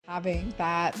having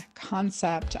that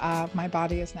concept of my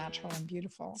body is natural and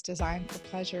beautiful. It's designed for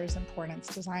pleasure is important.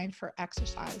 It's designed for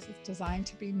exercise. It's designed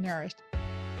to be nourished.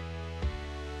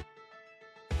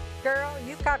 Girl,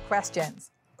 you've got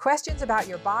questions. Questions about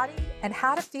your body and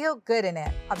how to feel good in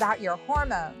it, about your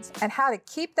hormones and how to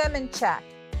keep them in check.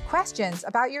 Questions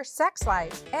about your sex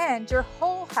life and your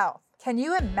whole health. Can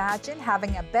you imagine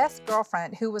having a best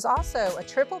girlfriend who was also a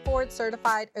triple board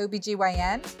certified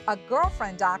OBGYN? A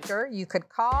girlfriend doctor you could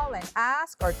call and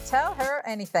ask or tell her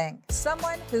anything.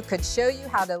 Someone who could show you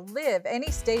how to live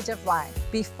any stage of life,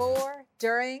 before,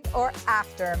 during, or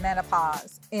after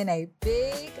menopause, in a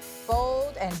big,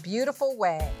 bold, and beautiful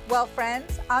way. Well,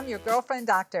 friends, I'm your girlfriend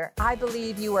doctor. I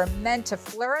believe you are meant to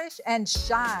flourish and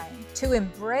shine, to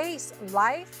embrace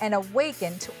life and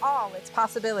awaken to all its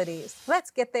possibilities.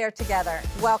 Let's get there together.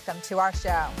 Welcome to our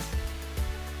show.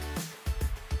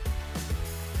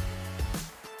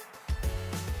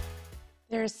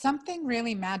 There's something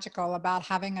really magical about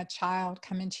having a child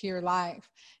come into your life,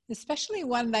 especially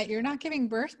one that you're not giving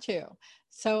birth to.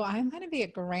 So I'm going to be a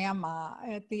grandma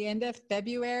at the end of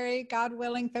February, God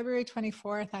willing, February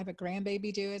 24th. I have a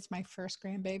grandbaby due. It's my first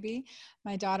grandbaby.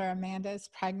 My daughter Amanda is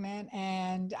pregnant,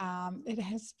 and it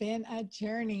has been a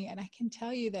journey. And I can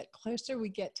tell you that closer we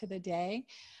get to the day,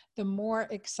 the more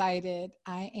excited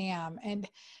I am. And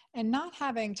not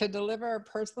having to deliver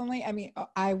personally, I mean,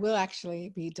 I will actually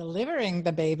be delivering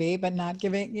the baby, but not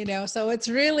giving, so it's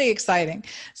really exciting.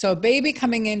 So a baby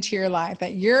coming into your life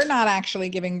that you're not actually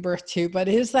giving birth to, but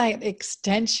is that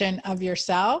extension of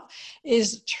yourself,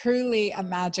 is truly a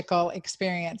magical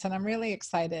experience. And I'm really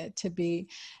excited to be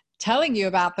telling you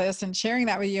about this and sharing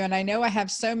that with you. And I know I have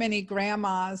so many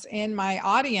grandmas in my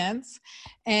audience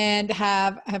and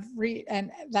that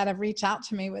have reached out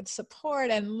to me with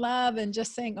support and love and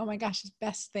just saying, oh my gosh, it's the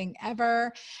best thing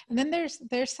ever. And then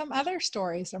there's some other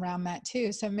stories around that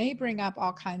too. So it may bring up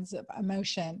all kinds of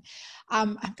emotion.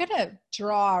 I'm going to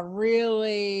draw a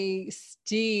really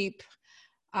steep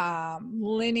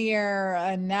linear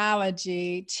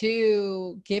analogy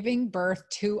to giving birth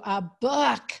to a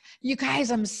book. You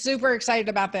guys, I'm super excited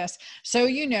about this. So,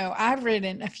 I've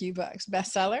written a few books.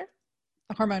 Bestseller,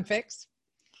 The Hormone Fix.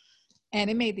 And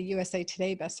it made the USA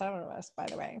Today bestseller list, by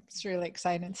the way. It's really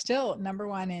exciting. Still number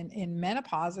one in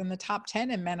menopause, in the top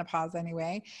 10 in menopause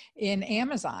anyway, in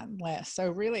Amazon list. So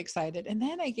really excited. And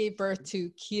then I gave birth to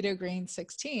Keto Green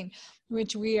 16,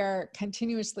 which we are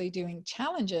continuously doing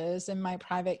challenges in my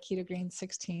private Keto Green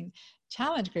 16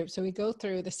 challenge group. So we go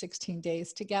through the 16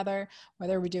 days together,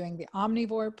 whether we're doing the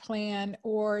omnivore plan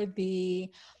or the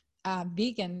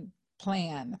vegan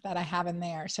plan that I have in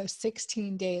there. So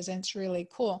 16 days, and it's really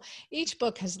cool. Each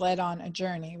book has led on a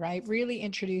journey, right? Really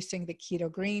introducing the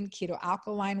keto green, keto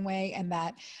alkaline way, and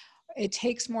that it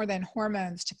takes more than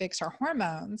hormones to fix our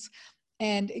hormones,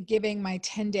 and giving my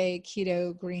 10-day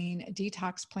keto green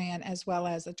detox plan, as well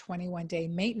as a 21-day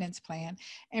maintenance plan.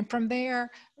 And from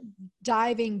there,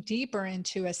 diving deeper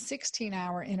into a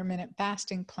 16-hour intermittent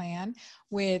fasting plan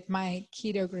with my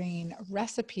keto green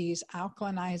recipes,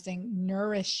 alkalinizing,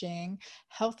 nourishing,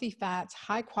 healthy fats,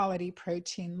 high quality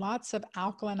protein, lots of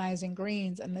alkalinizing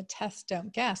greens, and the tests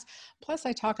don't guess. Plus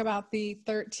I talk about the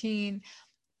 13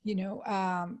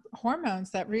 hormones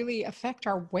that really affect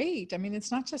our weight. I mean, it's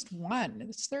not just one,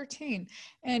 it's 13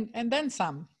 and then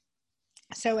some.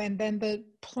 So, and then the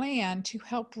plan to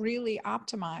help really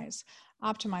optimize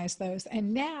those.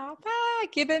 And now,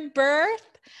 giving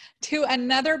birth to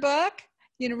another book,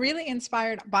 really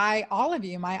inspired by all of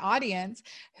you, my audience,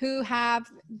 who have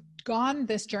gone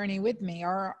this journey with me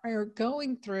or are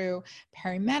going through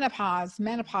perimenopause,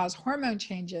 menopause, hormone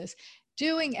changes,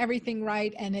 doing everything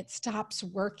right, and it stops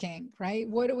working, right?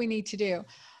 What do we need to do?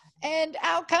 And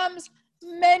out comes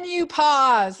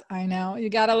MenuPause. I know, you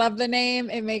got to love the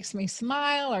name. It makes me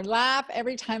smile or laugh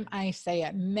every time I say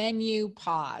it.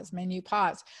 MenuPause.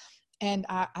 And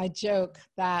I joke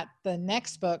that the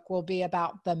next book will be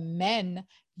about the men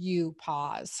you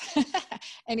pause.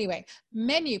 Anyway,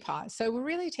 MenuPause. So we're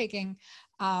really taking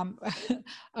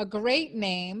a great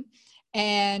name.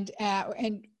 And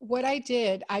what I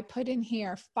did, I put in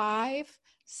here 5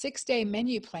 6-day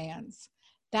menu plans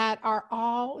that are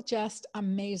all just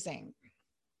amazing.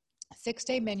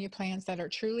 6-day menu plans that are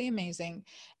truly amazing,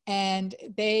 and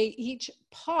they each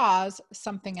pause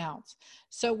something else.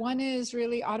 So one is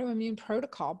really autoimmune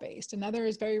protocol based. Another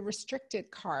is very restricted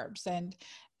carbs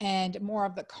and more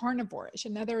of the carnivore-ish.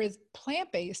 Another is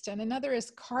plant-based, and another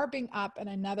is carbing up, and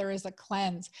another is a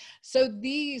cleanse. So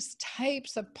these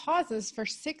types of pauses for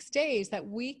 6 days that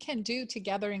we can do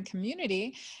together in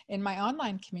community, in my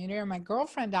online community or my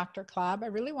Girlfriend Doctor Club, I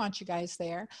really want you guys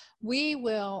there. We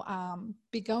will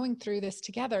be going through this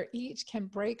together. Each can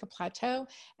break a plateau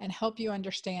and help you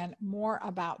understand more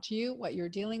about you, what you're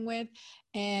dealing with,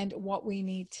 and what we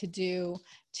need to do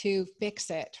to fix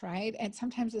it, right? And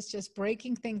sometimes it's just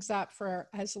breaking things up for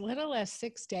as little as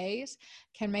 6 days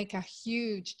can make a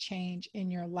huge change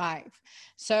in your life.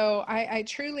 So I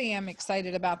truly am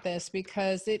excited about this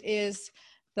because it is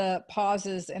the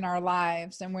pauses in our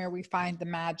lives and where we find the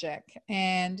magic.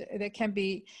 And it can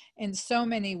be in so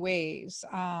many ways.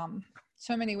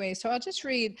 So many ways. So I'll just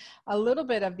read a little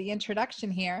bit of the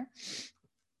introduction here,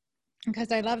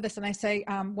 because I love this. And I say,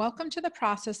 welcome to the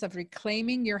process of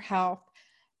reclaiming your health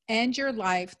and your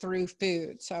life through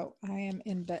food. So I am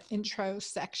in the intro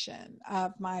section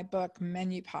of my book,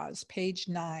 MenuPause, page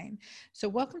 9. So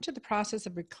welcome to the process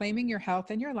of reclaiming your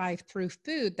health and your life through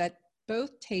food that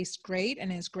both tastes great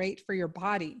and is great for your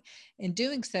body. In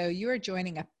doing so, you are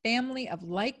joining a family of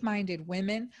like-minded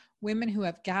women who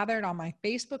have gathered on my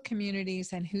Facebook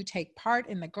communities and who take part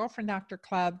in the Girlfriend Doctor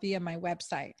Club via my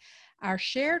website. Our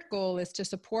shared goal is to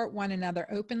support one another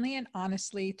openly and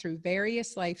honestly through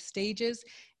various life stages,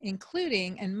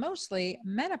 including and mostly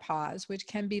menopause, which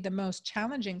can be the most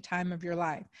challenging time of your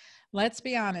life. Let's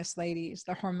be honest, ladies,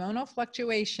 the hormonal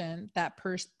fluctuation that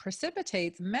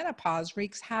precipitates menopause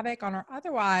wreaks havoc on our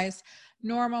otherwise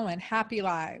normal and happy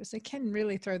lives. It can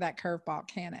really throw that curveball,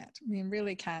 can it? I mean,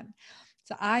 really can.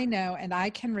 So I know, and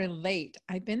I can relate.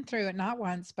 I've been through it not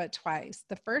once, but twice.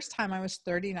 The first time I was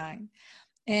 39.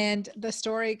 And the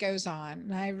story goes on.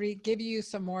 And I give you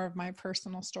some more of my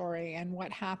personal story and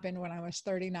what happened when I was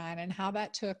 39 and how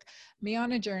that took me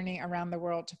on a journey around the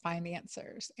world to find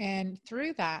answers. And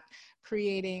through that,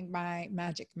 creating my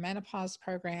Magic Menopause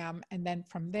program. And then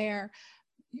from there,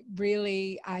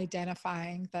 really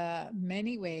identifying the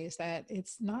many ways that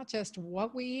it's not just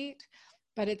what we eat,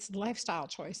 but it's lifestyle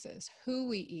choices, who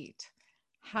we eat,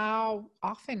 how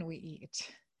often we eat,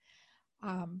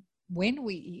 when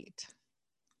we eat.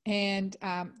 And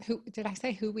who did I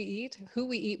say who we eat? Who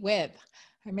we eat with.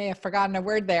 I may have forgotten a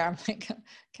word there. I'm like,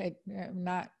 okay,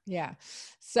 not, yeah.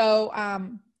 So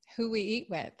who we eat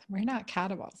with. We're not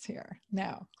cannibals here.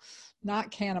 No,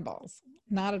 not cannibals.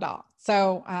 Not at all.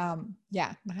 So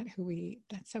yeah, not who we eat.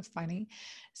 That's so funny.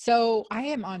 So I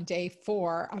am on day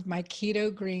 4 of my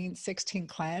Keto Green 16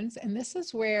 cleanse. And this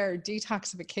is where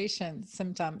detoxification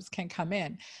symptoms can come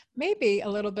in. Maybe a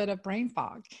little bit of brain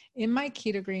fog. In my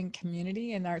Keto Green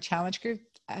community, in our challenge group,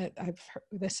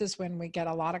 this is when we get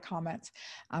a lot of comments.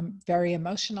 I'm very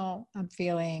emotional. I'm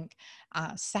feeling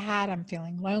sad. I'm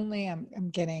feeling lonely. I'm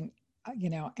getting,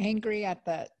 angry at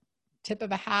the tip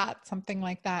of a hat, something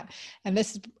like that.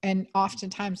 And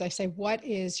oftentimes I say, what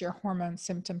is your hormone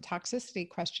symptom toxicity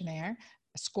questionnaire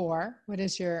score? What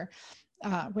is your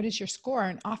score?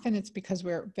 And often it's because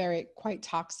we're quite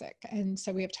toxic. And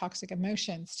so we have toxic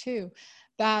emotions too,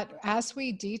 that as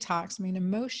we detox,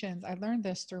 emotions, I learned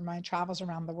this through my travels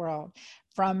around the world,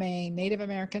 from a Native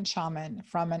American shaman,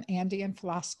 from an Andean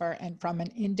philosopher, and from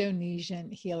an Indonesian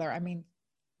healer.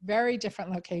 Very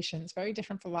different locations, very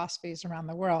different philosophies around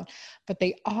the world, but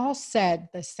they all said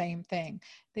the same thing.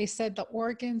 They said the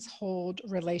organs hold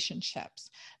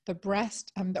relationships. The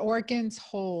organs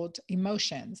hold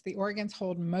emotions. The organs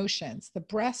hold motions. The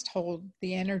breast hold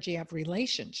the energy of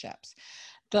relationships.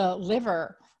 The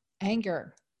liver,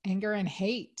 anger and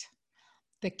hate.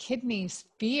 The kidneys,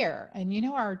 fear. And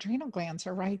our adrenal glands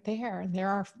are right there. And there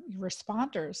are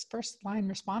responders, first line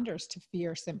responders to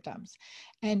fear symptoms.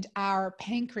 And our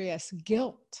pancreas,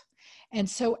 guilt. And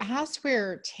so as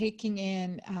we're taking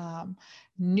in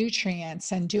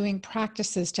nutrients and doing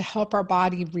practices to help our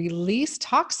body release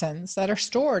toxins that are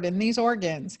stored in these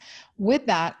organs, with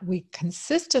that, we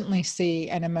consistently see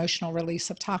an emotional release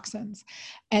of toxins.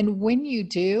 And when you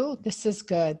do, this is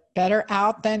good. Better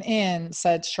out than in,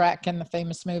 said Shrek in the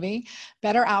famous movie.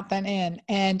 Better out than in.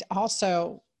 And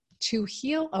also to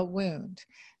heal a wound,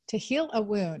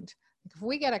 if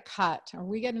we get a cut or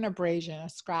we get an abrasion, a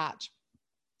scratch,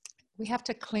 we have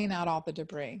to clean out all the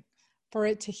debris for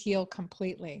it to heal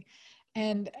completely.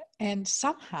 And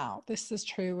somehow this is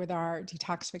true with our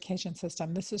detoxification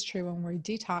system. This is true when we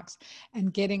detox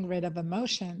and getting rid of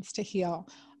emotions to heal.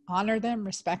 Honor them,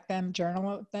 respect them,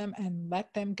 journal with them, and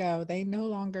let them go. They no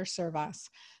longer serve us.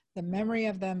 The memory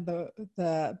of them,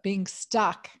 the being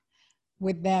stuck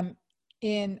with them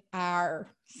in our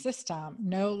system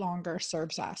no longer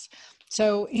serves us.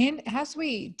 So as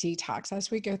we detox,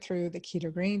 as we go through the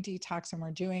keto green detox and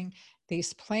we're doing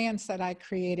these plans that I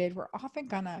created, we're often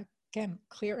gonna again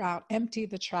clear out, empty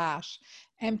the trash,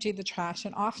 empty the trash.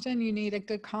 And often you need a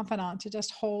good confidant to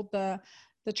just hold the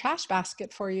trash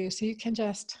basket for you so you can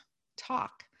just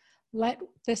talk. Let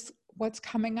this what's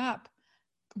coming up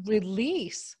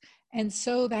release. And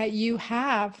so that you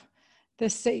have the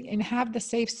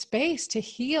safe space to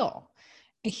heal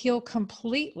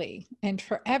completely and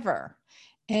forever.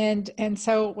 And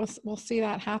so we'll see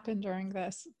that happen during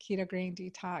this keto green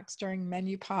detox, during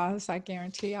MenuPause. I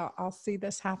guarantee I'll see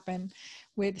this happen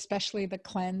with especially the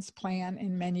cleanse plan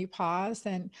in MenuPause.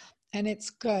 And it's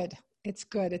good. It's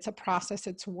good. It's a process.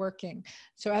 It's working.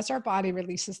 So as our body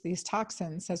releases these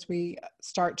toxins, as we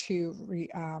start to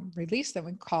release them,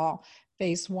 we call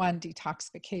phase one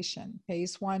detoxification.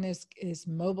 Phase one is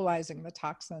mobilizing the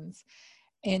toxins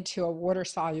into a water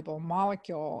soluble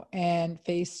molecule, and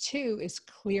phase two is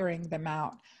clearing them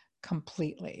out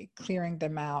completely, clearing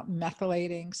them out,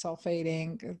 methylation,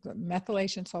 sulfation,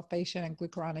 and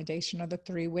glucuronidation are the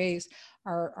three ways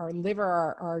our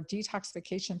liver, our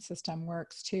detoxification system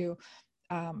works to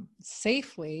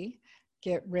safely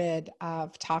get rid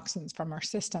of toxins from our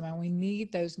system. And we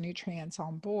need those nutrients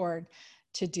on board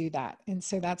to do that. And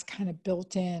so that's kind of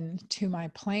built in to my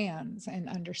plans, and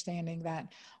understanding that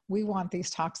we want these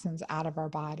toxins out of our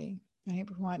body, right?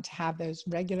 We want to have those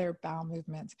regular bowel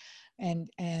movements. And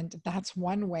that's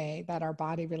one way that our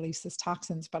body releases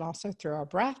toxins, but also through our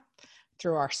breath,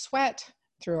 through our sweat,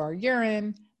 through our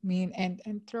urine,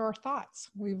 and through our thoughts.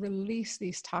 We release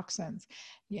these toxins.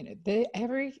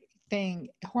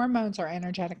 Hormones are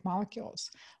energetic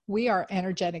molecules. We are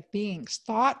energetic beings.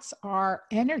 Thoughts are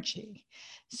energy.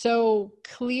 So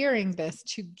clearing this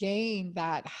to gain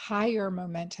that higher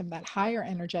momentum, that higher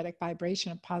energetic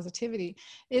vibration of positivity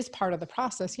is part of the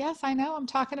process. Yes, I know I'm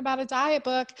talking about a diet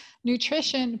book,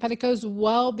 nutrition, but it goes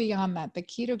well beyond that. The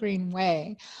Keto Green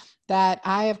Way that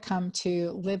I have come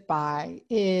to live by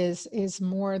is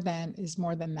more than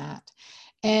that.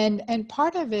 And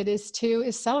part of it is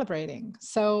celebrating.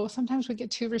 So sometimes we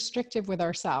get too restrictive with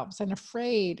ourselves and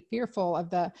fearful of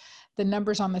the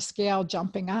numbers on the scale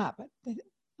jumping up.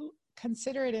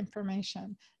 Consider it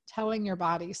information, telling your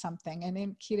body something. And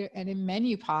in keto and in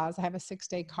MenuPause, I have a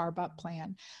 6-day carb up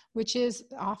plan, which is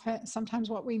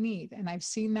sometimes what we need. And I've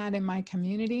seen that in my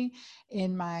community,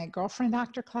 in my girlfriend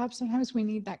doctor club. Sometimes we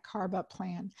need that carb up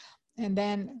plan. And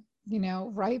then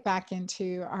right back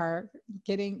into our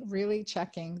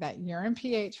checking that urine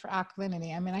pH for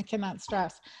alkalinity. I mean, I cannot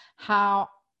stress how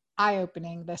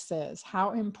eye-opening this is,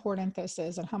 how important this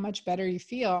is, and how much better you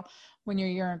feel when your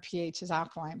urine pH is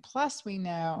alkaline. Plus, we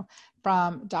know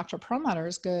from Dr.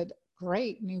 Perlmutter's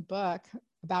great new book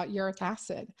about uric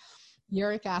acid.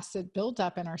 Uric acid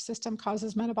buildup in our system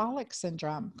causes metabolic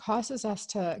syndrome, causes us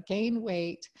to gain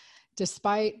weight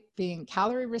despite being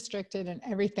calorie restricted and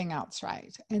everything else,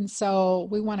 right? And so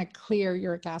we want to clear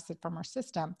uric acid from our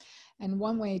system. And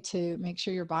one way to make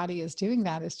sure your body is doing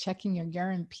that is checking your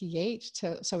urine pH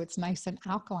so it's nice and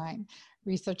alkaline.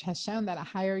 Research has shown that a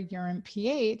higher urine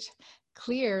pH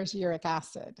clears uric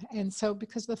acid. And so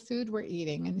because the food we're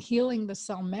eating and healing the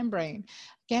cell membrane,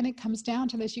 again, it comes down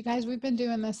to this. You guys, we've been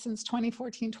doing this since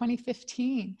 2014,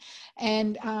 2015,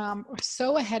 and we're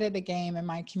so ahead of the game in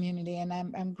my community, and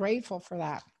I'm grateful for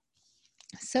that.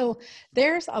 So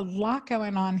there's a lot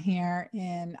going on here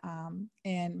in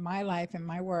my life, in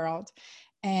my world.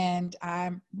 And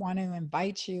I want to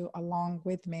invite you along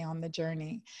with me on the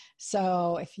journey.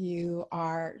 So if you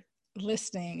are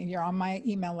listening, you're on my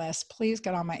email list, please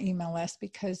get on my email list,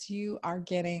 because you are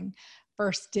getting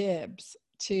first dibs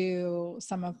to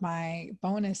some of my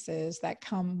bonuses that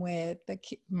come with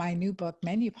my new book,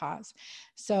 MenuPause.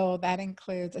 So that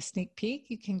includes a sneak peek.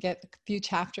 You can get a few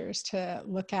chapters to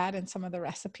look at, and some of the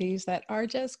recipes that are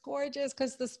just gorgeous,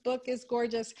 because this book is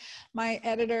gorgeous. My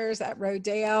editors at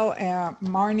Rodale,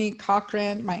 Marnie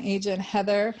Cochran, my agent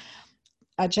Heather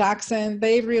Jackson,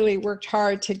 they really worked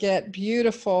hard to get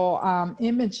beautiful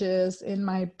images in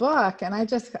my book. And I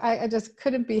just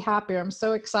couldn't be happier. I'm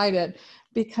so excited,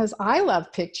 because I love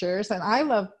pictures, and I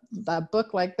love a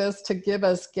book like this to give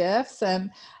us gifts. And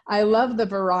I love the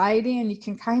variety, and you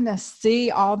can kind of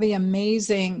see all the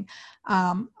amazing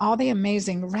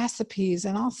recipes,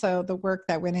 and also the work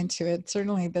that went into it.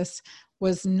 Certainly this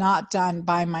was not done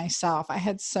by myself. I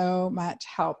had so much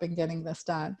help in getting this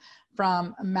done,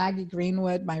 from Maggie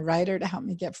Greenwood, my writer, to help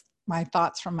me get my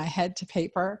thoughts from my head to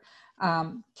paper.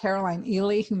 Caroline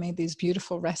Ely, who made these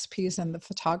beautiful recipes and the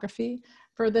photography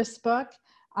for this book.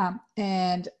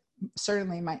 And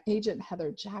certainly my agent,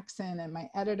 Heather Jackson, and my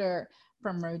editor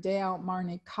from Rodale,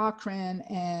 Marnie Cochran,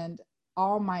 and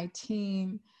all my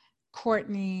team,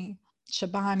 Courtney,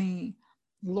 Shabani,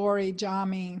 Lori,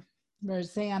 Jami,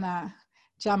 Rosanna,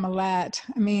 Jamalette.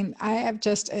 I mean, I have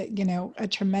just a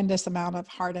tremendous amount of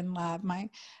heart and love.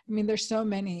 There's so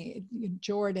many,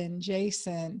 Jordan,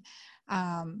 Jason,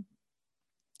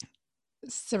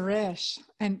 Sarish,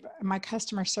 and my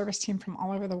customer service team from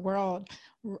all over the world,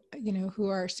 who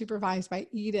are supervised by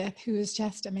Edith, who is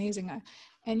just amazing.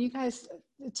 And you guys,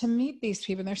 to meet these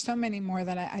people, there's so many more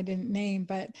that I didn't name,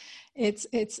 but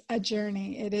it's a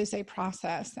journey. It is a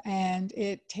process, and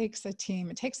it takes a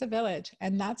team. It takes a village.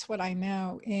 And that's what I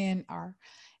know in our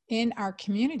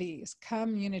communities,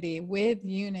 community with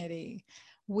unity.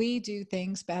 We do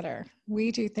things better.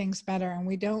 We do things better, and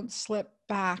we don't slip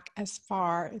back as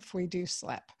far if we do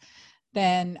slip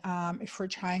than if we're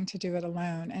trying to do it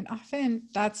alone. And often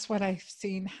that's what I've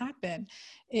seen happen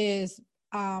is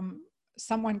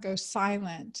someone goes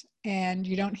silent and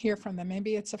you don't hear from them.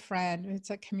 Maybe it's a friend, it's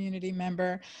a community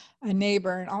member, a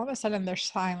neighbor, and all of a sudden they're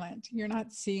silent. You're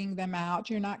not seeing them out.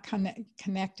 You're not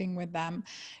connecting with them.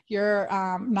 You're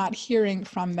not hearing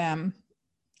from them.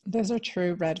 Those are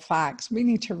true red flags. We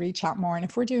need to reach out more. And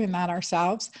if we're doing that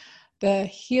ourselves, the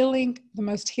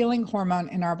most healing hormone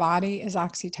in our body is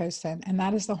oxytocin, and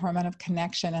that is the hormone of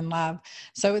connection and love.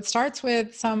 So it starts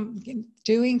with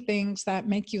doing things that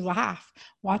make you laugh,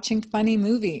 watching funny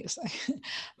movies.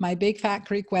 My Big Fat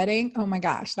Greek Wedding, oh my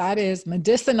gosh, that is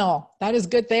medicinal. That is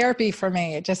good therapy for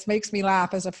me. It just makes me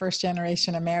laugh as a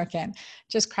first-generation American.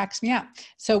 It just cracks me up.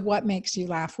 So what makes you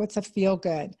laugh? What's a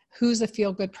feel-good? Who's a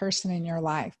feel-good person in your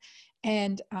life?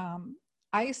 And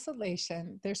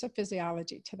isolation, there's a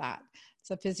physiology to that.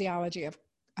 It's a physiology of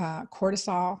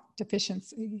cortisol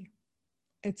deficiency.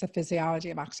 It's a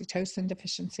physiology of oxytocin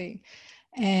deficiency.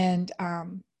 And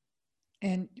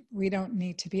we don't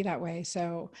need to be that way.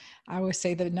 So I would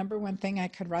say the number one thing I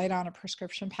could write on a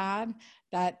prescription pad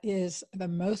that is the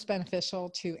most beneficial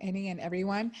to any and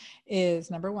everyone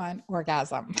is, number one,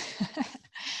 orgasm.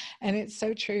 And it's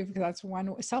so true, because that's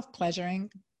one,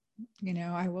 self-pleasuring,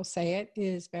 I will say it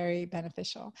is very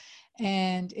beneficial,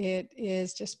 and it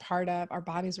is just part of our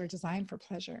bodies were designed for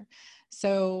pleasure.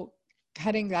 So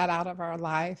cutting that out of our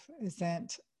life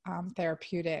isn't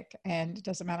therapeutic, and it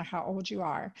doesn't matter how old you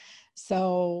are.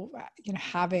 So,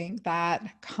 having that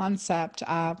concept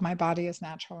of my body is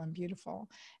natural and beautiful,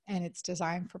 and it's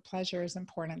designed for pleasure is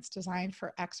important. It's designed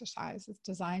for exercise. It's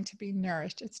designed to be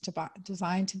nourished. It's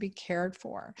designed to be cared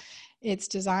for. It's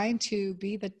designed to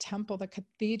be the temple, the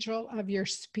cathedral of your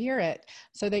spirit,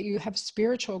 so that you have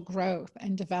spiritual growth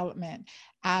and development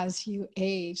as you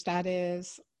age. That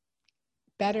is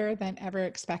better than ever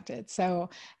expected. So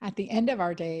at the end of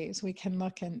our days, we can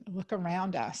look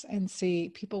around us and see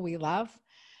people we love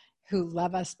who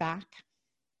love us back.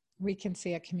 We can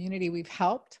see a community we've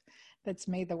helped that's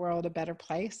made the world a better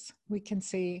place. We can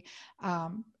see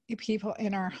people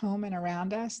in our home and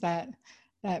around us that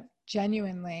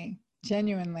genuinely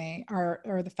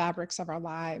are the fabrics of our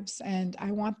lives. And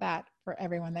I want that for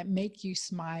everyone, that make you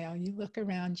smile. You look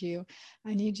around you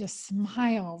and you just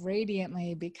smile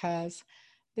radiantly, because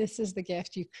this is the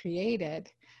gift you created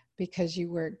because you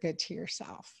were good to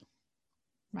yourself,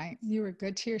 right? You were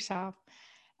good to yourself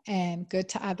and good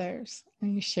to others,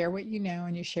 and you share what you know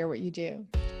and you share what you do.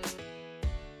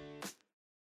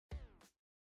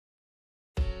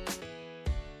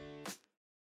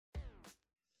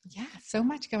 Yeah, so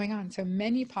much going on. So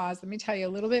MenuPause, let me tell you a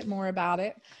little bit more about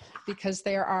it, because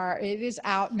it is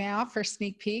out now for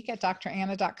sneak peek at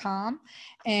dranna.com,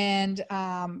 and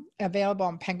available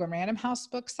on Penguin Random House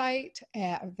book site,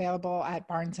 available at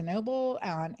Barnes & Noble,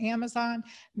 on Amazon.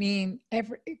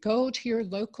 Go to your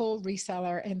local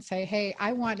reseller and say, hey,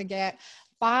 I want to get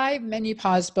 5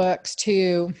 MenuPause books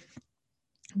to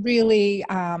really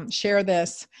share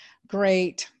this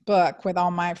great book with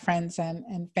all my friends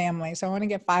and family. So I want to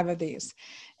get 5 of these,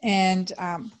 and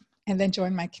then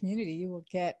join my community. You will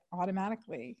get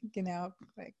automatically,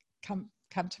 come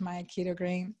to my Keto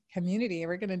Green community.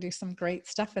 We're going to do some great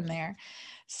stuff in there.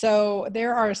 So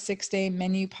there are 6-day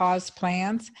MenuPause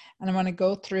plans, and I want to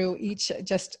go through each,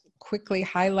 just quickly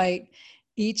highlight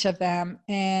each of them.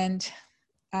 And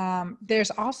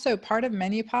there's also part of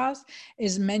MenuPause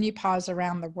is MenuPause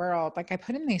around the world. Like I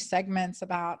put in these segments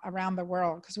about around the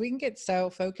world, because we can get so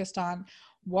focused on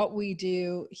what we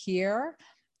do here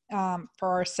for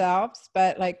ourselves.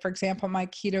 But like, for example, my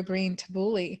Keto Green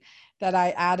tabbouleh that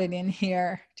I added in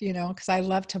here, because I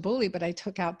love tabbouleh, but I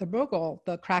took out the bogle,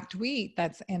 the cracked wheat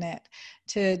that's in it,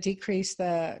 to decrease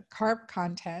the carb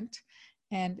content.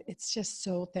 And it's just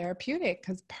so therapeutic,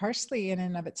 because parsley in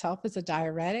and of itself is a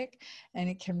diuretic, and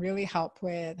it can really help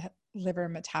with liver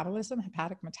metabolism,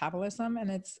 hepatic metabolism,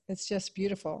 and it's just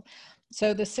beautiful.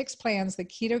 So the 6 plans, the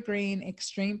Keto Green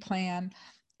Extreme Plan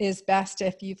is best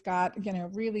if you've got,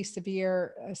 really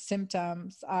severe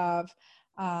symptoms of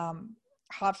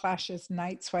hot flashes,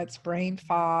 night sweats, brain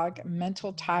fog,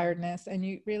 mental tiredness, and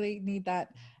you really need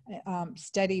that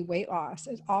steady weight loss.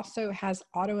 It also has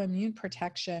autoimmune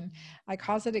protection. I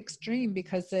call it extreme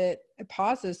because it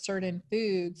pauses certain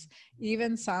foods,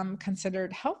 even some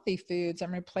considered healthy foods,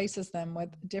 and replaces them with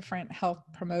different health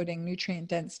promoting nutrient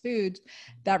dense foods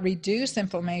that reduce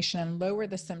inflammation and lower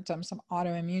the symptoms of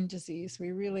autoimmune disease.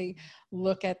 We really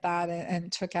look at that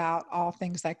and took out all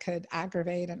things that could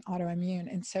aggravate an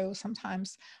autoimmune. And so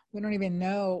sometimes we don't even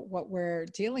know what we're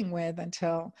dealing with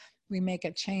until we make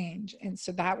a change. And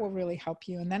so that will really help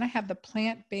you. And then I have the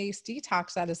plant-based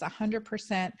detox that is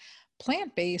 100%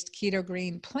 plant-based keto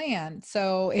green plan.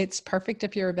 So it's perfect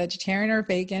if you're a vegetarian or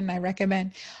vegan. I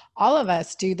recommend all of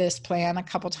us do this plan a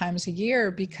couple times a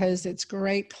year because it's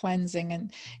great cleansing,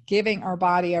 and giving our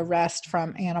body a rest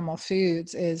from animal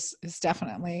foods is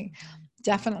definitely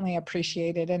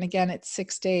appreciated. And again, it's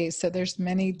 6 days. So there's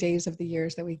many days of the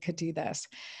years that we could do this.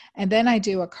 And then I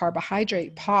do a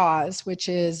carbohydrate pause, which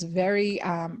is very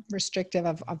restrictive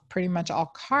of pretty much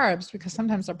all carbs, because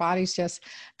sometimes our body's just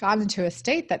got into a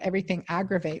state that everything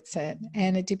aggravates it.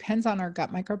 And it depends on our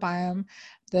gut microbiome,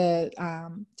 the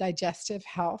digestive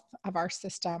health of our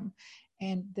system.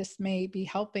 And this may be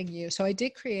helping you. So I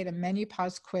did create a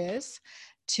MenuPause quiz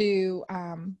to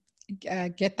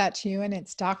get that to you, and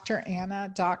it's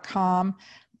dranna.com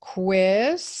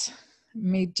quiz. Let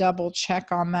me double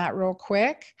check on that real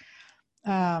quick.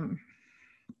 Let's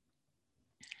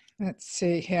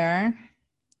see here.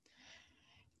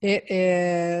 It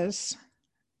is,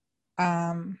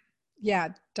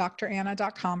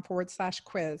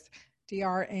 dranna.com/quiz,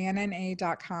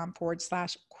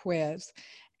 dranna.com/quiz.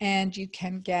 And you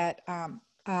can get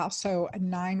also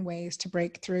 9 ways to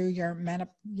break through your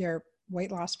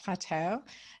weight loss plateau.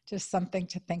 Just something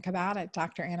to think about at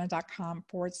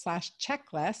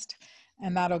dranna.com/checklist.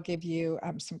 And that'll give you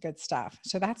some good stuff.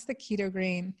 So that's the Keto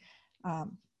Green.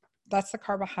 That's the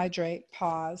carbohydrate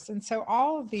pause. And so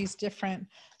all of these different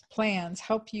plans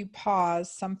help you pause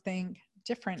something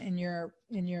different in your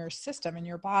system, in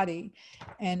your body.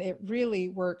 And it really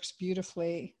works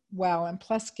beautifully well. And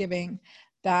plus giving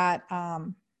that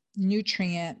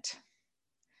nutrient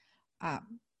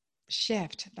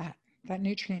shift, that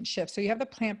nutrient shift. So you have the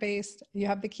plant-based, you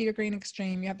have the Keto Green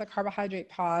Extreme, you have the carbohydrate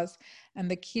pause, and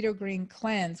the Keto Green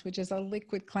Cleanse, which is a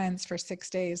liquid cleanse for 6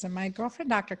 days. And my girlfriend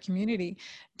doctor community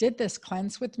did this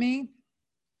cleanse with me.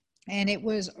 And it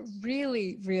was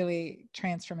really, really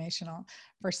transformational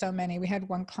for so many. We had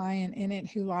one client in it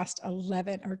who lost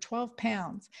 11 or 12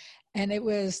 pounds. And it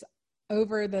was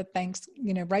over the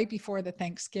right before the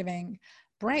Thanksgiving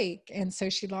break. And so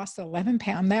she lost 11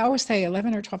 pounds. They always say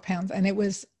 11 or 12 pounds. And it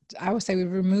was, I would say, we're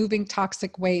removing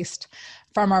toxic waste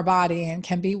from our body, and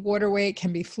can be water weight,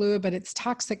 can be fluid, but it's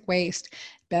toxic waste.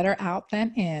 Better out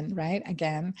than in, right?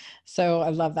 Again. So I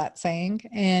love that saying.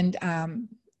 And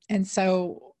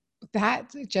so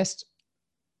that just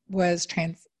was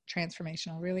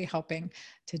transformational, really helping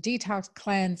to detox,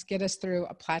 cleanse, get us through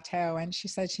a plateau. And she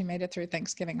said she made it through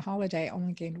Thanksgiving holiday,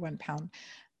 only gained 1 pound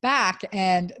back.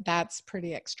 And that's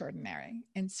pretty extraordinary.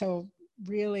 And so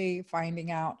really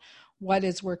finding out what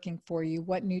is working for you,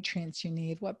 what nutrients you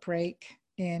need, what break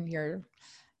in your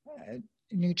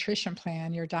nutrition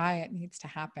plan, your diet needs to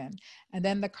happen. And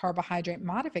then the carbohydrate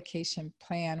modification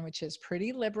plan, which is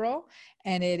pretty liberal,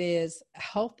 and it is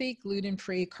healthy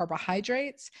gluten-free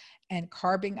carbohydrates and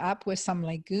carbing up with some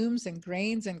legumes and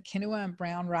grains and quinoa and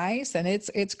brown rice. And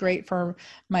it's great for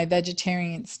my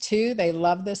vegetarians too. They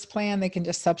love this plan. They can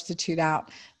just substitute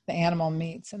out the animal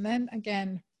meats. And then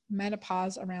again,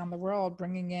 menopause around the world,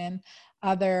 bringing in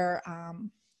other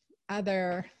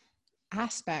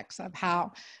aspects of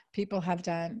how people have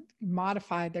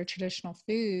modified their traditional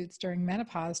foods during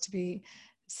menopause to be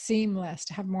seamless,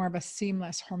 to have more of a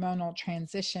seamless hormonal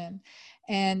transition.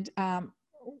 And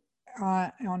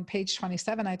on page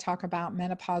 27, I talk about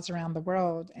menopause around the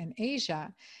world and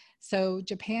Asia. So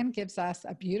Japan gives us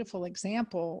a beautiful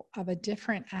example of a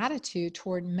different attitude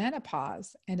toward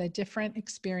menopause and a different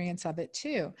experience of it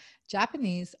too.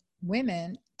 Japanese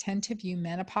women tend to view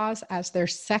menopause as their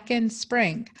second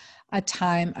spring, a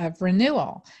time of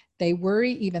renewal. They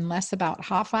worry even less about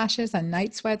hot flashes and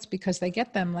night sweats because they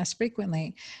get them less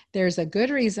frequently. There's a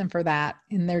good reason for that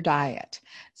in their diet.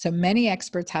 So many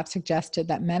experts have suggested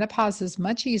that menopause is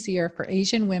much easier for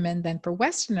Asian women than for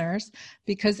Westerners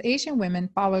because Asian women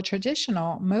follow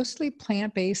traditional, mostly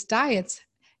plant-based diets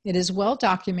It is well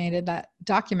documented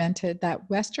that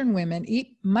Western women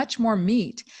eat much more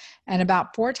meat and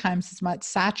about 4 times as much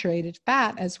saturated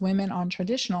fat as women on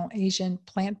traditional Asian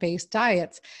plant-based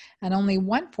diets, and only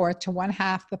 1/4 to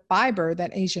 1/2 the fiber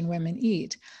that Asian women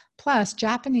eat. Plus,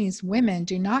 Japanese women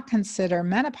do not consider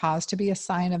menopause to be a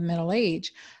sign of middle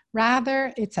age.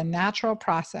 Rather, it's a natural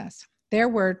process. Their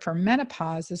word for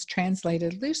menopause is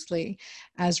translated loosely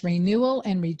as renewal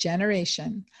and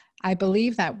regeneration. I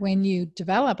believe that when you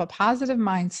develop a positive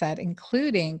mindset,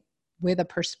 including with a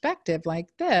perspective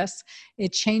like this,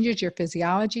 it changes your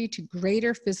physiology to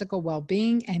greater physical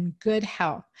well-being and good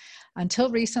health.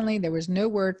 Until recently, there was no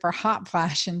word for hot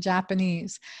flash in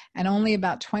Japanese, and only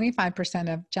about 25%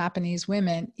 of Japanese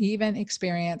women even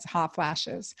experience hot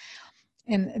flashes.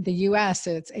 In the US,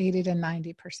 it's 80 to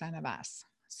 90% of us.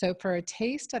 So for a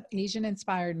taste of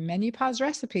Asian-inspired MenuPause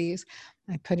recipes,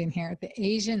 I put in here the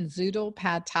Asian zoodle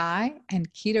pad thai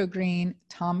and keto green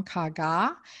tom kha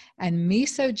ga and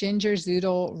miso ginger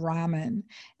zoodle ramen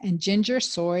and ginger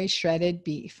soy shredded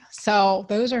beef. So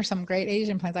those are some great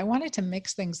Asian plans. I wanted to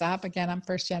mix things up. Again, I'm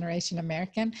first generation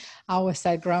American. I always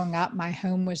said growing up, my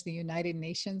home was the United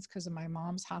Nations because of my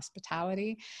mom's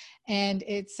hospitality. And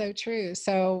it's so true.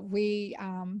 So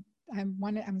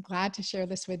I'm glad to share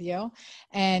this with you,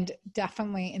 and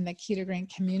definitely in the keto green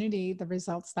community, the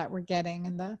results that we're getting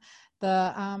and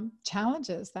the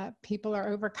challenges that people are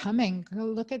overcoming. Go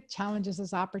look at challenges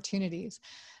as opportunities.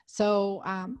 So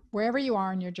wherever you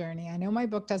are in your journey, I know my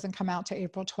book doesn't come out to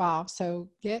April 12th, so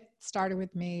get started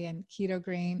with me and Keto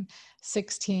Green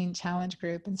 16 challenge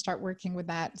group and start working with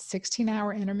that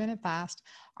 16-hour intermittent fast,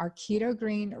 our Keto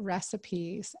Green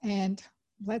recipes, and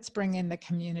let's bring in the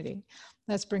community.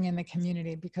 Let's bring in the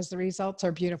community because the results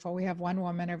are beautiful. We have one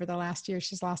woman over the last year,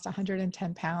 she's lost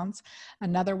 110 pounds.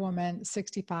 Another woman,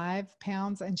 65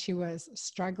 pounds, and she was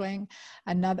struggling.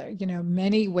 Another,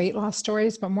 many weight loss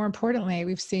stories, but more importantly,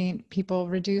 we've seen people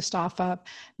reduced off of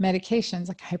medications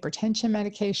like hypertension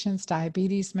medications,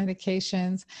 diabetes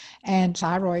medications, and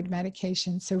thyroid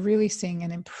medications. So really seeing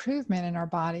an improvement in our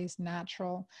body's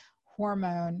natural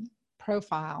hormone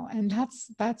profile. And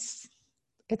that's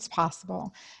it's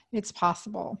possible. It's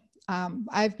possible.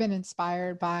 I've been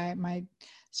inspired by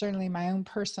certainly my own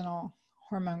personal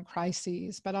hormone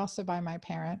crises, but also by my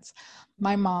parents.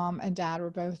 My mom and dad were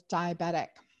both diabetic.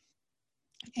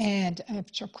 And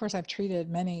of course, I've treated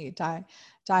many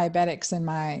diabetics in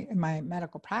my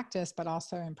medical practice, but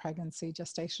also in pregnancy,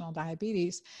 gestational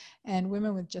diabetes. And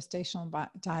women with gestational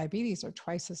diabetes are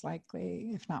twice as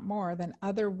likely, if not more, than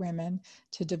other women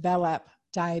to develop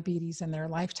diabetes in their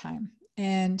lifetime.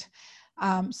 And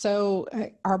so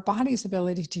our body's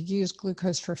ability to use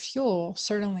glucose for fuel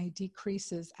certainly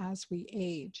decreases as we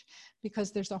age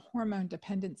because there's a hormone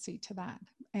dependency to that.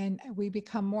 And we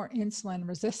become more insulin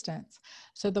resistant.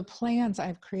 So the plans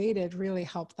I've created really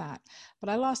help that. But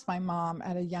I lost my mom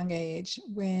at a young age.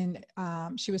 When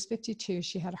she was 52,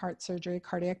 she had heart surgery,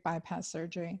 cardiac bypass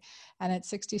surgery. And at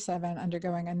 67,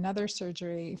 undergoing another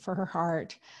surgery for her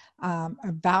heart.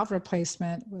 A valve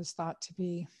replacement was thought to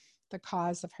be the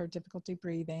cause of her difficulty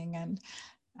breathing.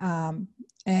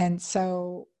 And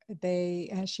so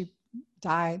she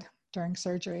died during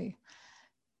surgery.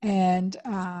 And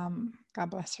God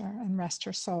bless her and rest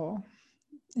her soul.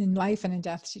 In life and in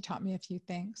death, she taught me a few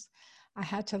things. I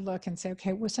had to look and say, okay,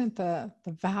 it wasn't the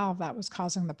valve that was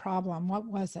causing the problem. What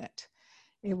was it?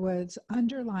 It was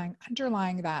underlying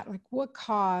that, like what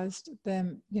caused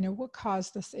them, what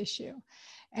caused this issue?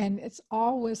 And it's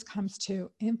always comes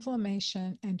to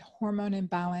inflammation and hormone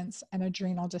imbalance and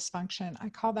adrenal dysfunction. I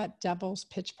call that devil's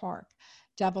pitchfork.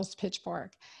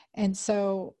 And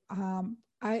so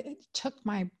I took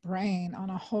my brain on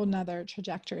a whole nother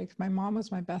trajectory because my mom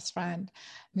was my best friend.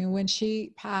 I mean, when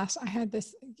she passed, I had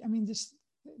this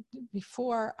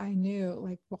before I knew,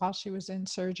 like while she was in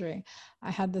surgery,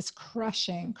 I had this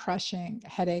crushing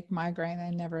headache, migraine. I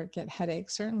never get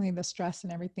headaches, certainly the stress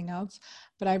and everything else.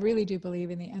 But I really do believe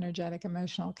in the energetic,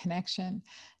 emotional connection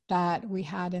that we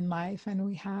had in life and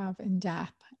we have in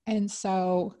death. And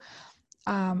so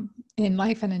in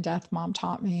life and in death, Mom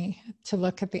taught me to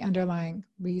look at the underlying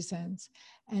reasons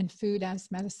and food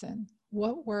as medicine.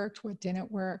 What worked, what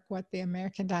didn't work, what the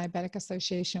American Diabetic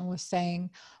Association was saying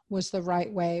was the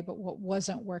right way, but what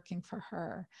wasn't working for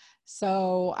her.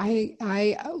 So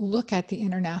I look at the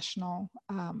international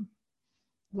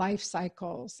life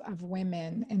cycles of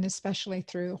women, and especially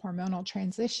through hormonal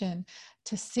transition,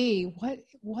 to see what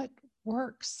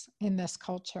works in this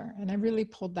culture. And I really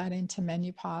pulled that into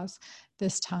MenuPause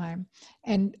this time,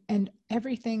 and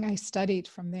everything I studied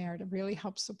from there to really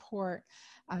help support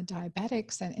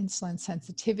diabetics and insulin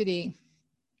sensitivity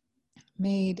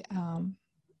made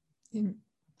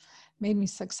made me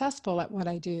successful at what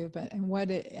I do,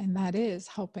 and that is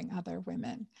helping other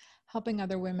women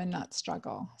not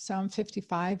struggle. So I'm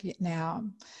 55 now,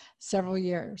 several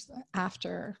years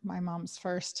after my mom's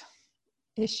first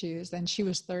issues, and she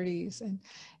was 30s and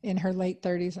in her late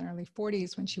 30s and early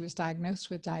 40s when she was diagnosed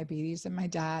with diabetes, and my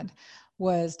dad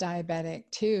was diabetic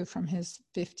too from his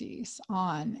 50s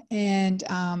on, and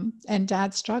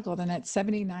dad struggled, and at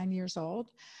 79 years old,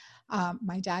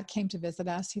 my dad came to visit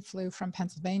us. He flew from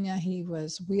Pennsylvania. He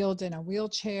was wheeled in a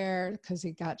wheelchair because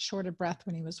he got short of breath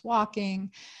when he was walking.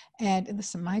 And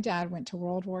listen, my dad went to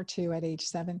World War II at age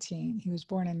 17. He was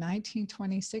born in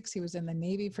 1926. He was in the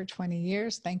Navy for 20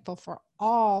 years. Thankful for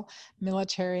all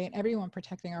military and everyone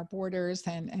protecting our borders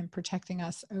and protecting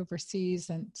us overseas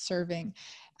and serving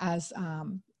as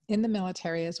in the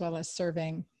military, as well as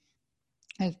serving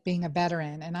as being a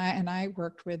veteran. And I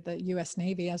worked with the U.S.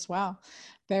 Navy as well,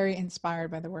 very inspired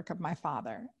by the work of my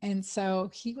father. And so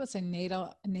he was a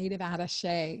native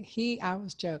attaché. I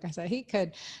always joke, I said he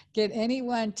could get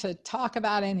anyone to talk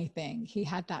about anything. He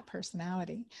had that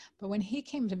personality. But when he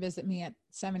came to visit me at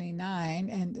 79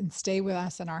 and stay with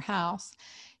us in our house,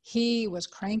 he was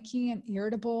cranky and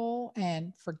irritable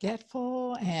and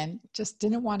forgetful and just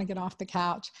didn't want to get off the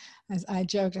couch. As I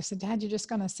joked, I said, Dad, you're just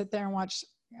going to sit there and watch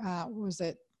what was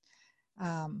it?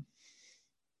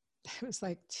 It was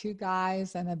like Two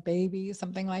Guys and a Baby,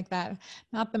 something like that.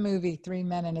 Not the movie Three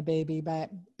Men and a Baby, but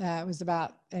it was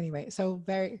about, anyway, so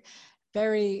very,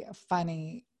 very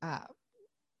funny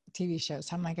TV shows.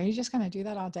 So I'm like, are you just going to do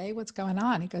that all day? What's going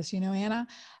on? He goes, Anna,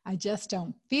 I just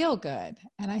don't feel good.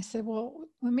 And I said, well,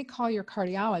 let me call your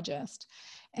cardiologist.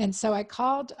 And so I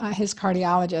called his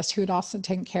cardiologist, who had also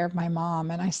taken care of my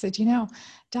mom. And I said,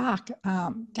 Doc,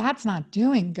 Dad's not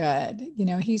doing good.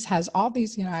 He has all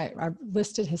these, I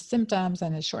listed his symptoms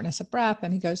and his shortness of breath.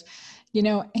 And he goes,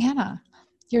 Anna,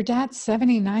 your dad's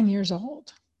 79 years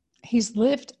old. He's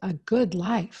lived a good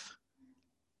life.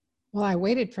 Well, I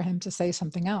waited for him to say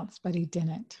something else, but he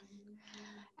didn't.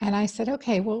 And I said,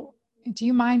 okay, well, do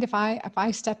you mind if I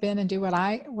step in and do what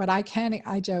I can?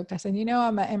 I joked. I said,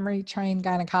 I'm an Emory trained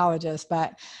gynecologist,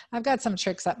 but I've got some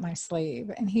tricks up my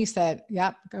sleeve. And he said,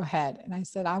 yep, go ahead. And I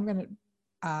said, I'm going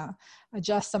to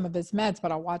adjust some of his meds,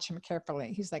 but I'll watch him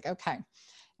carefully. He's like, okay.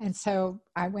 And so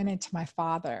I went into my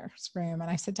father's room and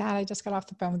I said, Dad, I just got off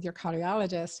the phone with your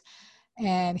cardiologist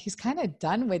and he's kind of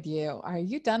done with you. Are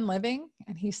you done living?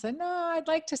 And he said, no, I'd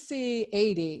like to see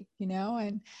 80,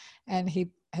 and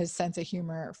his sense of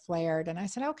humor flared. And I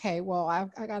said, okay, well, I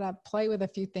got to play with a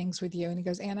few things with you. And he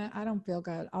goes, Anna, I don't feel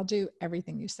good. I'll do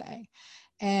everything you say.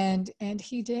 And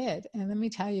he did. And let me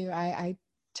tell you, I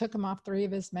took him off 3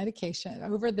 of his medication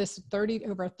over a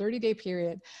 30-day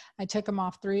period. I took him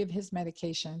off 3 of his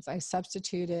medications. I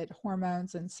substituted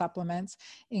hormones and supplements,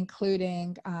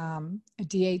 including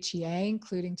DHEA,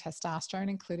 including testosterone,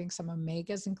 including some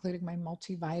omegas, including my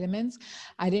multivitamins.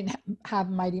 I didn't have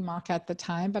Mighty Mock at the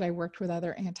time, but I worked with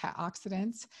other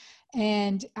antioxidants.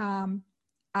 And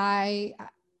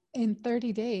in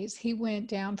 30 days, he went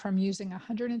down from using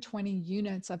 120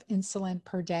 units of insulin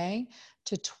per day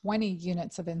to 20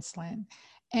 units of insulin.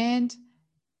 And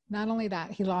not only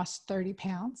that, he lost 30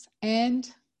 pounds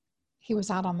and he was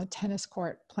out on the tennis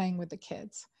court playing with the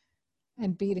kids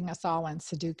and beating us all in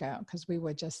Sudoku, because we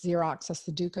would just Xerox a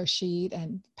Sudoku sheet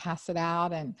and pass it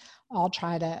out and all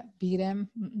try to beat him.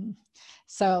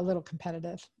 So a little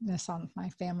competitiveness on my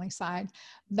family side.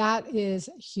 That is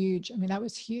huge. I mean, that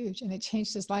was huge, and it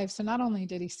changed his life. So not only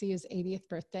did he see his 80th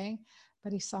birthday,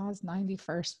 but he saw his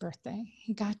 91st birthday.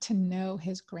 He got to know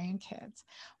his grandkids.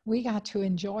 We got to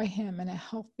enjoy him in a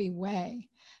healthy way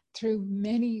through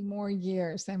many more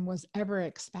years than was ever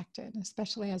expected,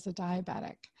 especially as a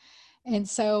diabetic. And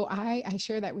so I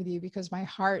share that with you because my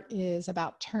heart is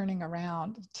about turning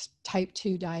around type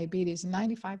 2 diabetes.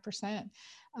 95%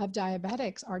 of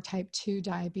diabetics are type 2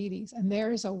 diabetes. And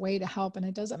there is a way to help. And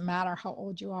it doesn't matter how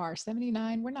old you are.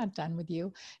 79, we're not done with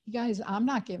you. You guys, I'm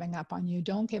not giving up on you.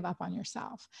 Don't give up on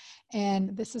yourself.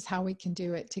 And this is how we can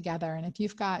do it together. And if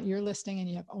you're listening and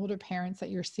you have older parents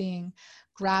that you're seeing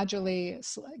gradually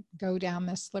go down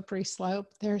this slippery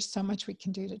slope, there's so much we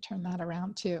can do to turn that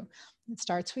around too. It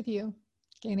starts with you,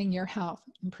 gaining your health,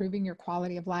 improving your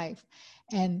quality of life.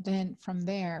 And then from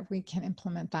there, we can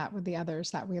implement that with the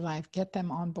others that we love, get them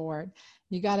on board.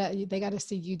 They got to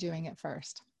see you doing it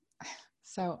first.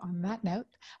 So on that note,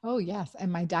 oh yes, and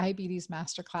my diabetes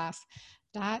masterclass,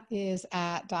 that is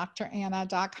at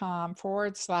dranna.com/watch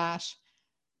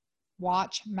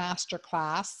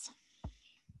masterclass.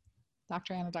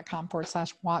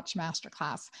 dranna.com/watch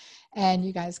masterclass. And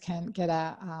you guys can get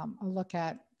a look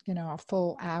at a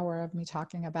full hour of me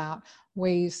talking about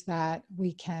ways that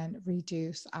we can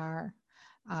reduce our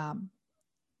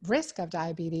risk of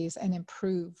diabetes and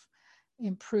improve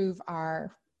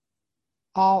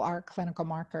all our clinical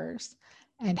markers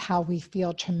and how we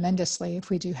feel tremendously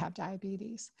if we do have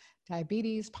diabetes.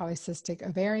 Diabetes, polycystic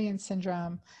ovarian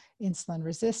syndrome, insulin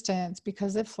resistance,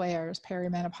 because it flares,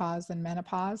 perimenopause and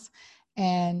menopause.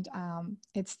 And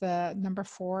it's the number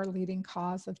 4 leading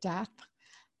cause of death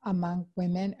among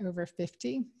women over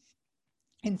 50.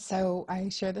 And so I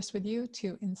share this with you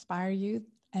to inspire you,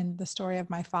 and the story of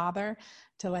my father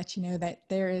to let you know that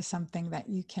there is something that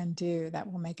you can do that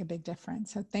will make a big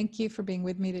difference. So thank you for being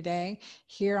with me today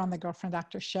here on the Girlfriend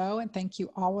Doctor Show. And thank you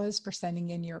always for sending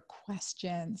in your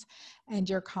questions and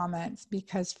your comments,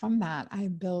 because from that, I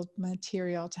build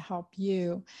material to help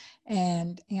you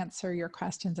and answer your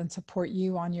questions and support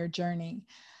you on your journey.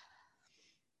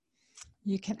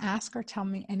 You can ask or tell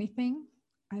me anything.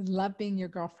 I love being your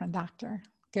girlfriend doctor.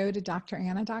 Go to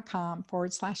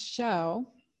dranna.com/show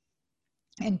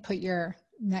and put your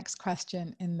next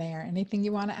question in there, anything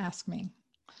you want to ask me.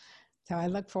 So I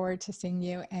look forward to seeing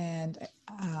you and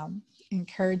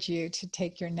encourage you to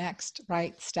take your next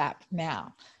right step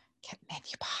now. Get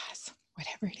MenuPause,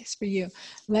 whatever it is for you.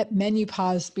 Let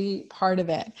MenuPause be part of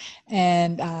it.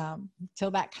 And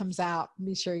till that comes out,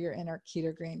 be sure you're in our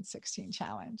Keto Green 16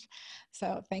 challenge.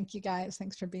 So thank you guys.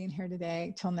 Thanks for being here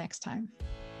today. Till next time.